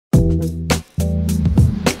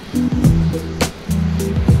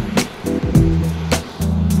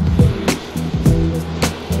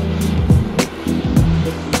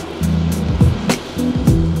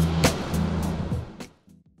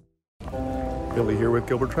Billy here with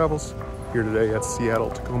Gilbert Travels, here today at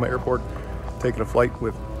Seattle-Tacoma Airport, taking a flight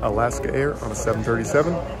with Alaska Air on a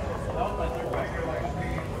 737.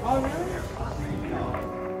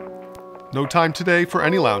 No time today for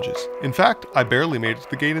any lounges. In fact, I barely made it to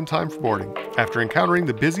the gate in time for boarding, after encountering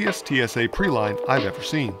the busiest TSA-pre line I've ever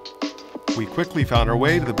seen. We quickly found our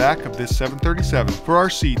way to the back of this 737 for our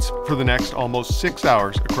seats for the next almost 6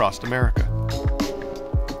 hours across America.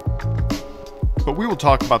 But we will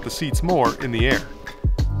talk about the seats more in the air.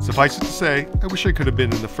 Suffice it to say, I wish I could have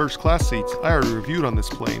been in the first class seats I already reviewed on this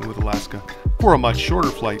plane with Alaska for a much shorter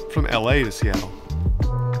flight from LA to Seattle.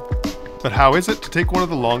 But how is it to take one of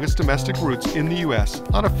the longest domestic routes in the US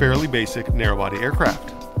on a fairly basic narrow-body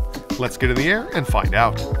aircraft? Let's get in the air and find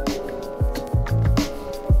out.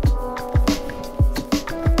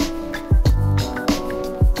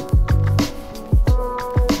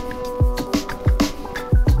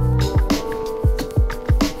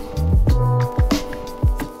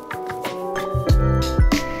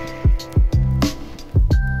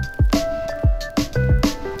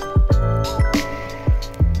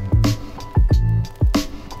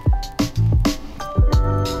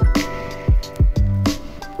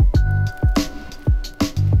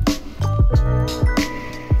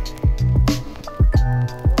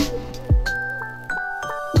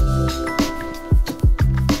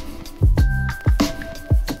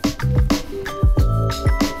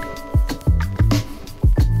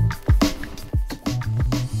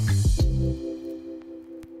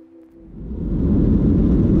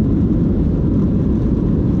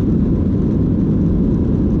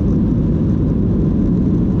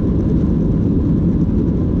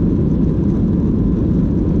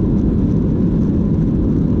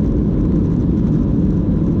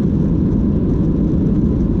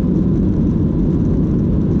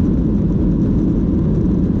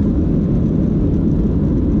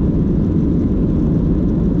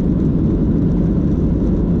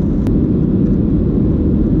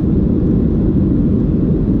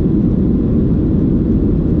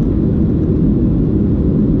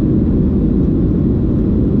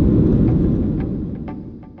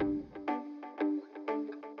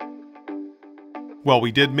 While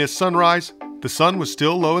we did miss sunrise, the sun was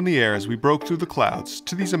still low in the air as we broke through the clouds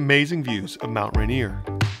to these amazing views of Mount Rainier.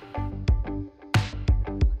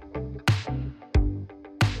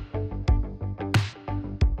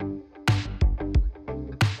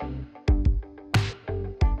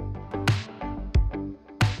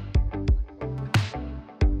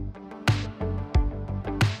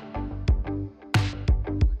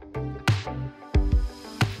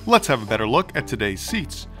 Let's have a better look at today's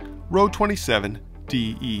seats. Row 27,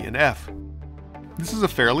 D, E, and F. This is a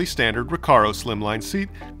fairly standard Recaro Slimline seat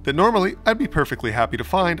that normally I'd be perfectly happy to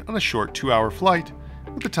find on a short 2-hour flight,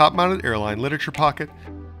 with a top-mounted airline literature pocket,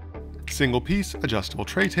 single-piece adjustable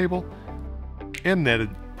tray table, and netted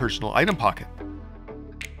personal item pocket.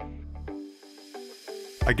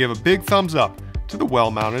 I give a big thumbs up to the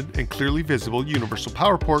well-mounted and clearly visible universal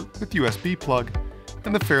power port with USB plug,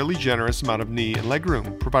 and the fairly generous amount of knee and leg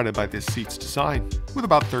room provided by this seat's design, with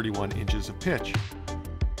about 31 inches of pitch.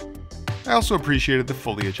 I also appreciated the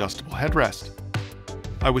fully adjustable headrest.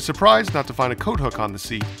 I was surprised not to find a coat hook on the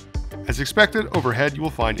seat. As expected, overhead you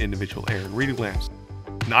will find individual air and reading lamps.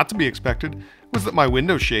 Not to be expected was that my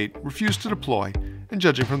window shade refused to deploy, and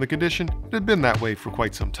judging from the condition, it had been that way for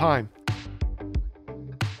quite some time.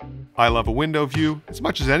 I love a window view as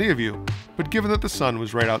much as any of you, but given that the sun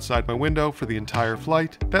was right outside my window for the entire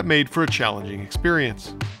flight, that made for a challenging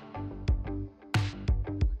experience.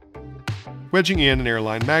 Wedging in an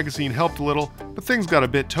airline magazine helped a little, but things got a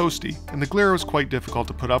bit toasty, and the glare was quite difficult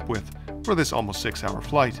to put up with for this almost 6-hour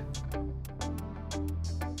flight.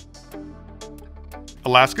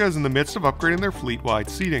 Alaska is in the midst of upgrading their fleet-wide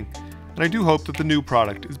seating, and I do hope that the new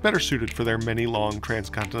product is better suited for their many long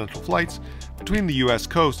transcontinental flights between the US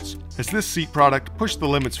coasts, as this seat product pushed the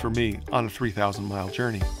limits for me on a 3,000-mile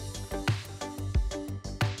journey.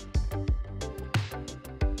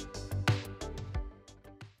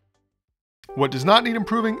 What does not need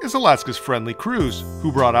improving is Alaska's friendly crews,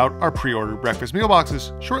 who brought out our pre-ordered breakfast meal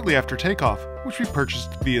boxes shortly after takeoff, which we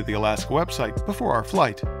purchased via the Alaska website before our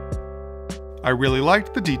flight. I really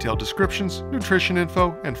liked the detailed descriptions, nutrition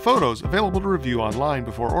info, and photos available to review online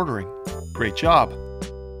before ordering. Great job!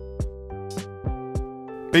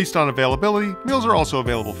 Based on availability, meals are also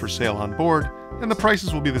available for sale on board, and the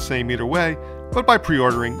prices will be the same either way, but by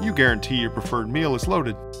pre-ordering, you guarantee your preferred meal is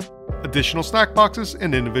loaded. Additional snack boxes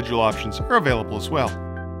and individual options are available as well.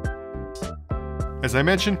 As I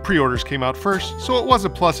mentioned, pre-orders came out first, so it was a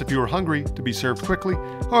plus if you were hungry to be served quickly.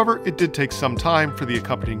 However, it did take some time for the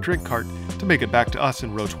accompanying drink cart to make it back to us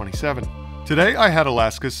in row 27. Today I had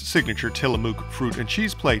Alaska's signature Tillamook fruit and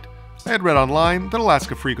cheese plate. I had read online that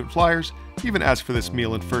Alaska frequent flyers even asked for this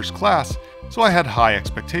meal in first class, so I had high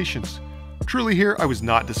expectations. Truly here I was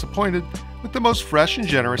not disappointed with the most fresh and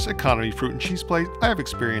generous economy fruit and cheese plate I have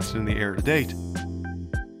experienced in the air to date.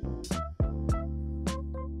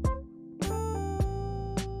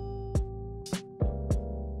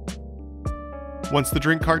 Once the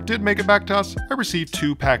drink cart did make it back to us, I received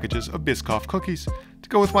 2 packages of Biscoff cookies to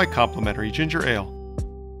go with my complimentary ginger ale.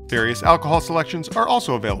 Various alcohol selections are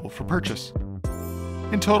also available for purchase.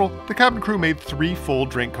 In total, the cabin crew made 3 full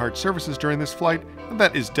drink cart services during this flight, and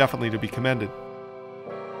that is definitely to be commended.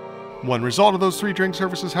 One result of those 3 drink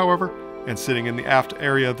services, however, and sitting in the aft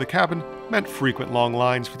area of the cabin, meant frequent long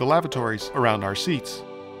lines for the lavatories around our seats.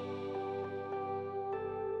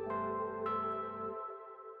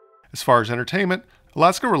 As far as entertainment,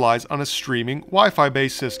 Alaska relies on a streaming, Wi-Fi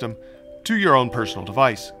based system to your own personal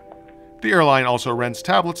device. The airline also rents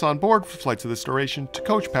tablets on board for flights of this duration to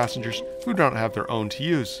coach passengers who don't have their own to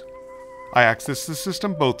use. I accessed the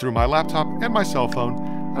system both through my laptop and my cell phone,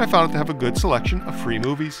 and I found it to have a good selection of free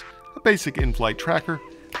movies, a basic in-flight tracker,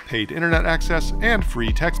 paid internet access, and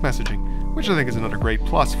free text messaging, which I think is another great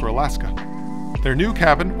plus for Alaska. Their new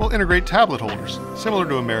cabin will integrate tablet holders, similar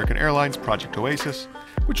to American Airlines Project Oasis,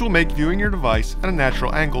 which will make viewing your device at a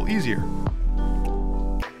natural angle easier.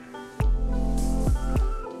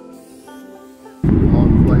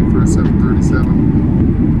 Long flight for a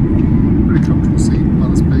 737. Pretty comfortable seat, a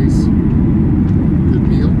lot of space. Good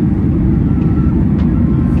meal.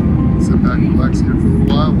 Sit back and relax here for a little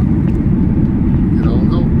while and get on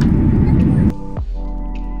home.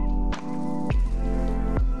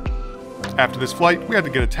 After this flight, we had to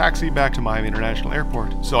get a taxi back to Miami International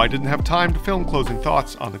Airport, so I didn't have time to film closing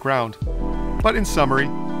thoughts on the ground. But in summary,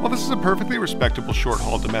 while this is a perfectly respectable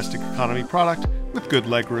short-haul domestic economy product with good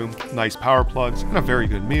legroom, nice power plugs, and a very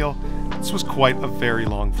good meal, this was quite a very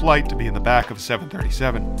long flight to be in the back of a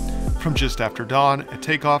 737, from just after dawn at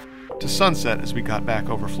takeoff to sunset as we got back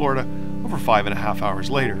over Florida over 5.5 hours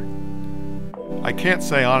later. I can't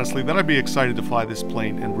say honestly that I'd be excited to fly this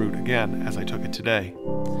plane en route again as I took it today.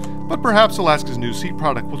 But perhaps Alaska's new seat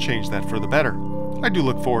product will change that for the better. I do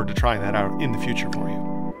look forward to trying that out in the future for you.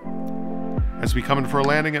 As we come in for a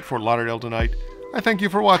landing at Fort Lauderdale tonight, I thank you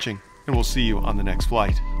for watching, and we'll see you on the next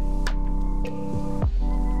flight.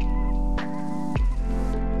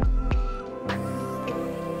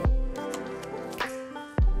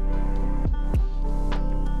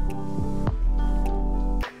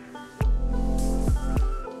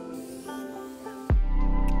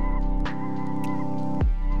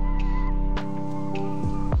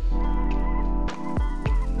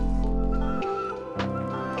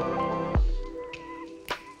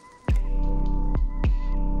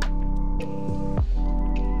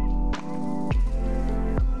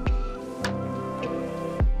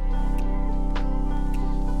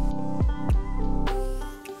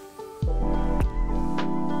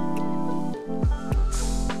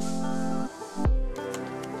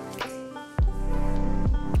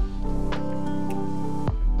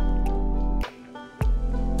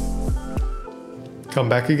 Come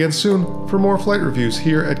back again soon for more flight reviews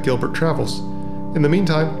here at Gilbert Travels. In the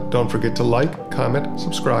meantime, don't forget to like, comment,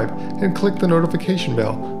 subscribe, and click the notification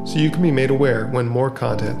bell so you can be made aware when more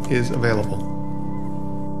content is available.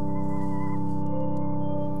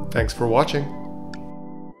 Thanks for watching.